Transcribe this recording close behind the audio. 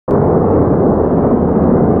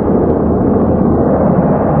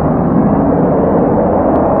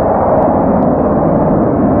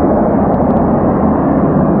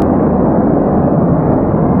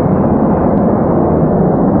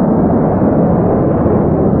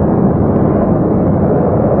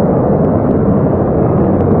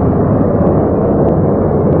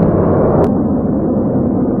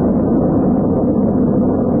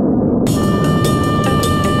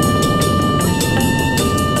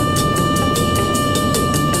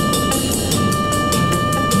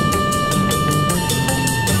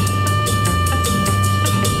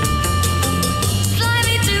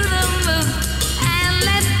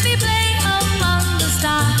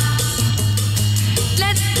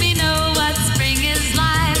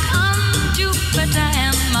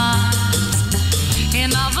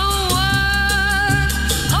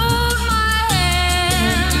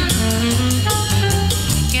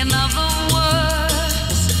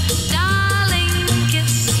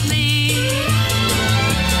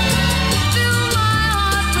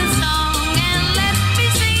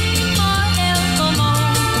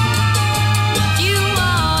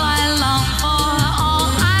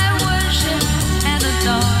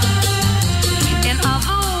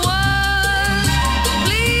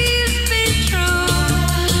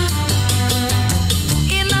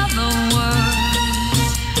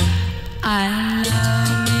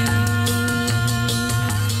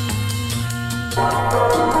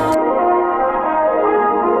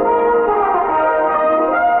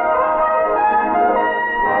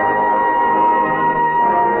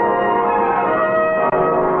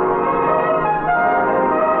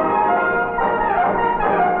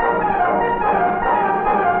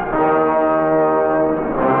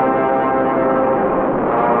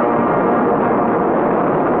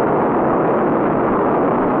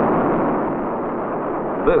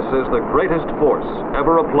This is the greatest force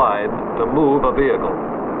ever applied to move a vehicle.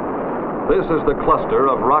 This is the cluster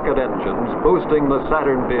of rocket engines boosting the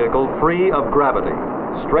Saturn vehicle free of gravity,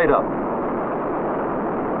 straight up.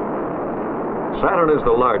 Saturn is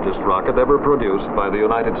the largest rocket ever produced by the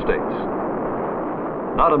United States.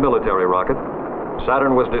 Not a military rocket,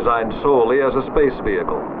 Saturn was designed solely as a space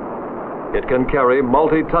vehicle. It can carry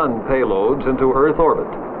multi-ton payloads into Earth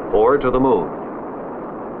orbit or to the moon.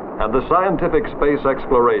 And the scientific space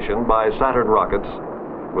exploration by Saturn rockets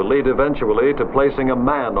will lead eventually to placing a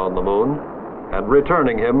man on the moon and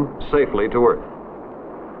returning him safely to Earth.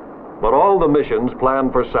 But all the missions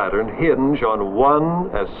planned for Saturn hinge on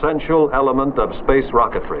one essential element of space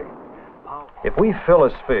rocketry. If we fill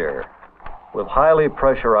a sphere with highly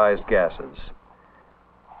pressurized gases,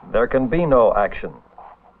 there can be no action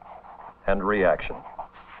and reaction.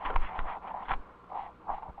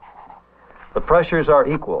 The pressures are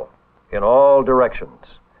equal in all directions,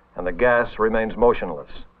 and the gas remains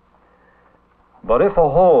motionless. But if a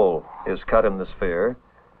hole is cut in the sphere,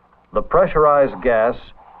 the pressurized gas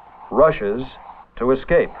rushes to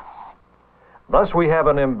escape. Thus we have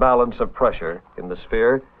an imbalance of pressure in the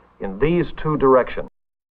sphere in these two directions.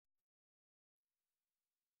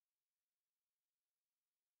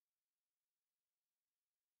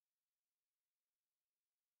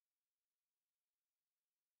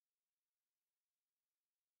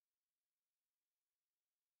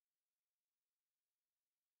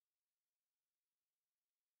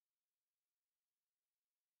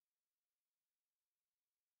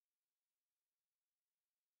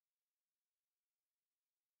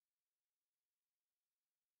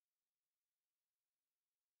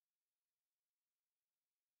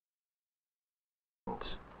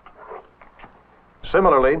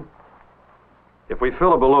 Similarly, if we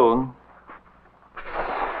fill a balloon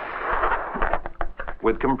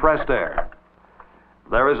with compressed air,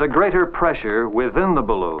 there is a greater pressure within the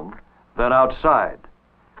balloon than outside.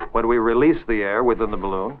 When we release the air within the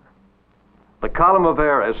balloon, the column of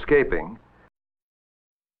air escaping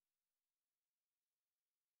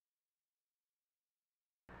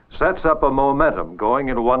sets up a momentum going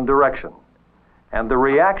in one direction, and the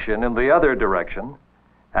reaction in the other direction,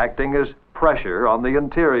 acting as pressure on the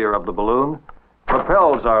interior of the balloon,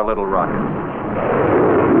 propels our little rocket.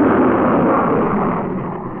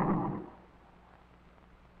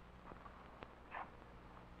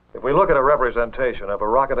 If we look at a representation of a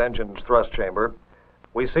rocket engine's thrust chamber,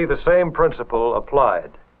 we see the same principle applied.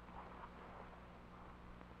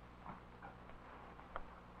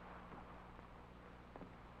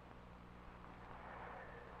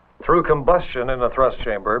 Through combustion in the thrust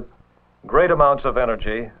chamber, great amounts of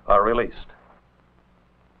energy are released.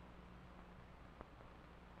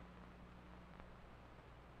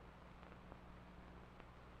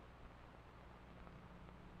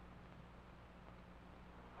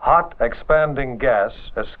 Hot, expanding gas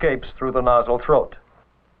escapes through the nozzle throat.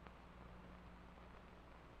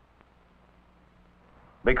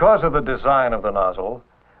 Because of the design of the nozzle,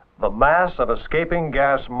 the mass of escaping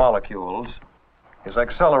gas molecules is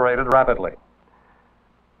accelerated rapidly.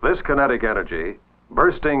 This kinetic energy,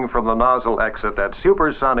 bursting from the nozzle exit at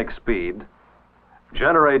supersonic speed,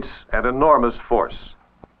 generates an enormous force.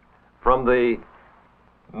 From the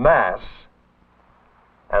mass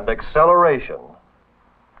and acceleration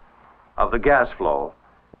of the gas flow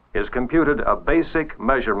is computed a basic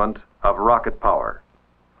measurement of rocket power,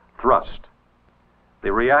 thrust.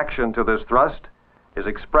 The reaction to this thrust is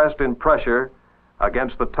expressed in pressure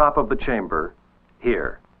against the top of the chamber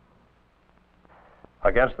here,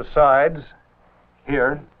 against the sides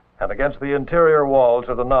here, and against the interior walls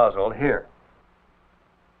of the nozzle here,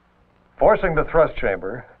 forcing the thrust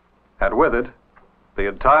chamber, and with it, the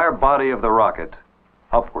entire body of the rocket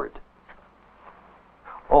upward.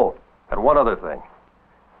 Oh, and one other thing.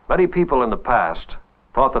 Many people in the past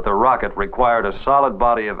thought that the rocket required a solid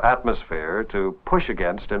body of atmosphere to push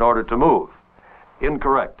against in order to move.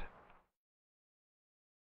 Incorrect.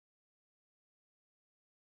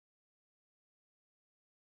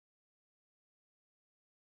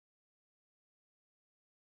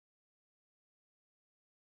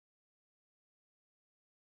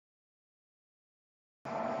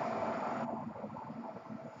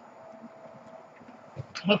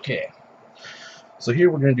 Okay, So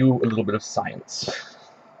here we're going to do a little bit of science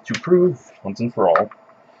to prove once and for all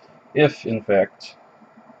if, in fact,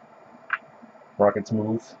 rockets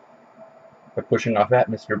move by pushing off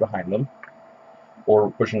atmosphere behind them,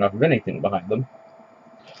 or pushing off of anything behind them,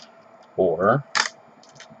 or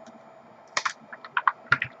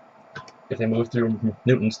if they move through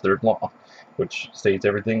Newton's third law, which states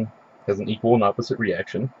everything has an equal and opposite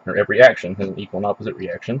reaction, or every action has an equal and opposite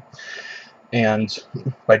reaction, and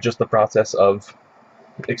by just the process of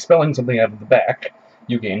expelling something out of the back,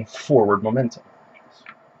 you gain forward momentum.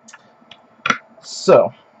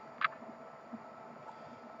 So,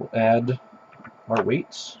 we'll add our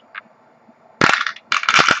weights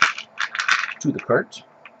to the cart,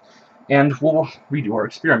 and we'll redo our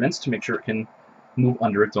experiments to make sure it can move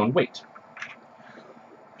under its own weight.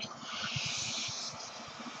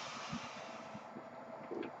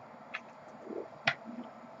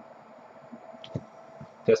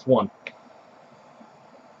 Test 1.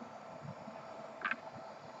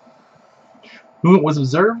 Movement was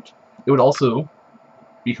observed. It would also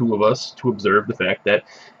behoove us to observe the fact that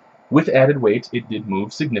with added weight, it did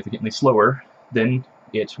move significantly slower than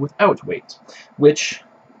it without weight, which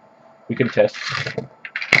we can test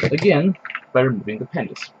again by removing the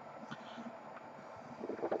pendus.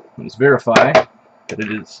 Let's verify that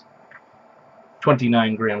it is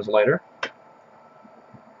 29 grams lighter.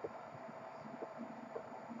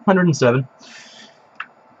 107.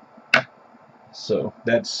 So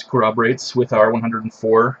that corroborates with our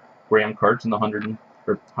 104 gram cart and the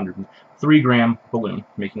 103 gram balloon,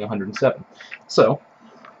 making 107. So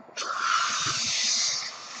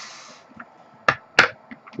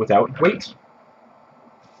without weight,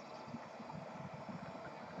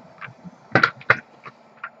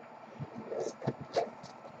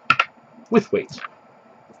 with weight.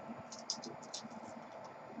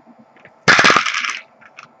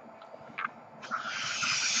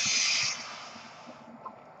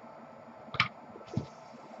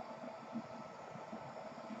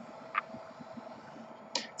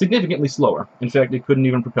 Significantly slower. In fact, it couldn't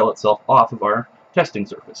even propel itself off of our testing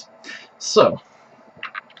surface. So,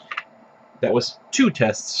 that was 2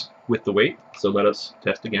 tests with the weight, so let us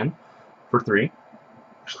test again for 3.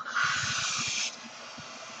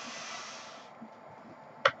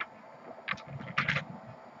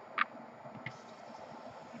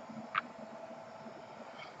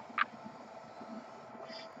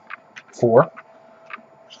 Four.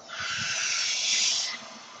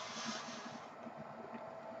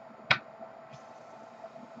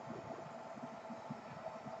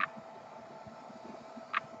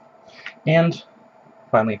 And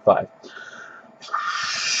finally 5.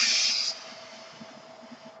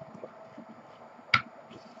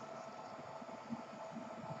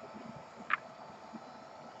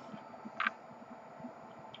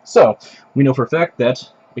 So, we know for a fact that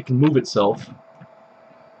it can move itself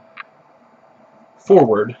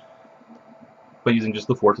forward by using just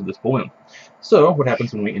the force of this balloon. So, what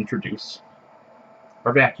happens when we introduce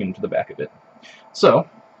our vacuum to the back of it? So,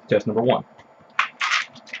 test number 1.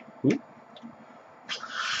 Ooh.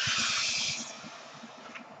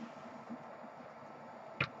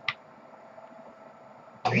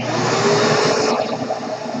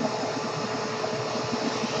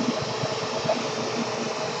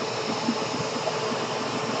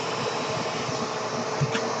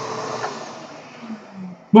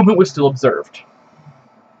 Movement was still observed.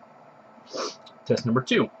 Test number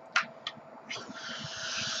 2.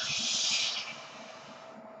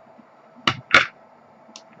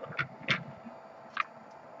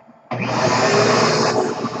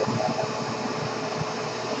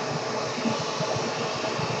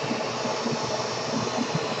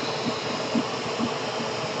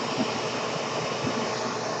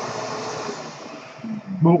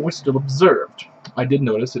 Movement was still observed. I did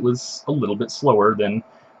notice it was a little bit slower than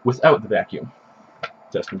without the vacuum.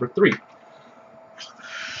 Test number 3.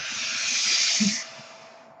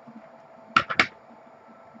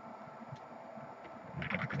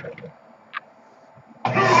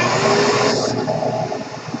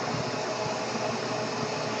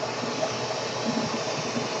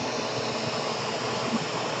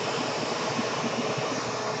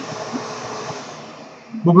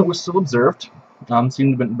 Movement was still observed.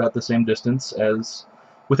 Seemed to be about the same distance as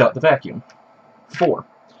without the vacuum. 4.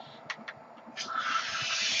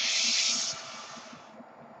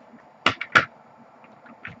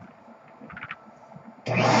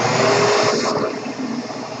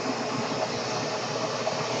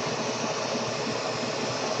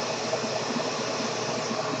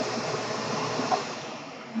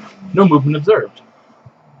 No movement observed.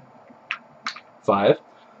 5.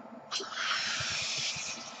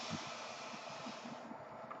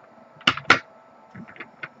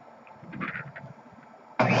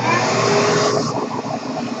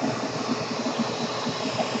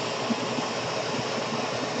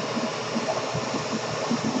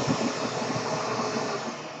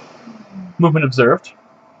 movement observed.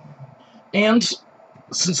 And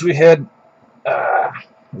since we had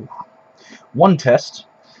one test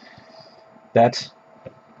that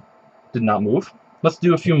did not move, let's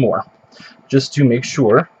do a few more, just to make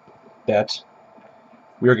sure that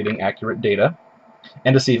we are getting accurate data,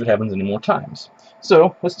 and to see if it happens any more times.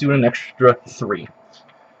 So let's do an extra 3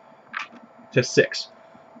 to 6.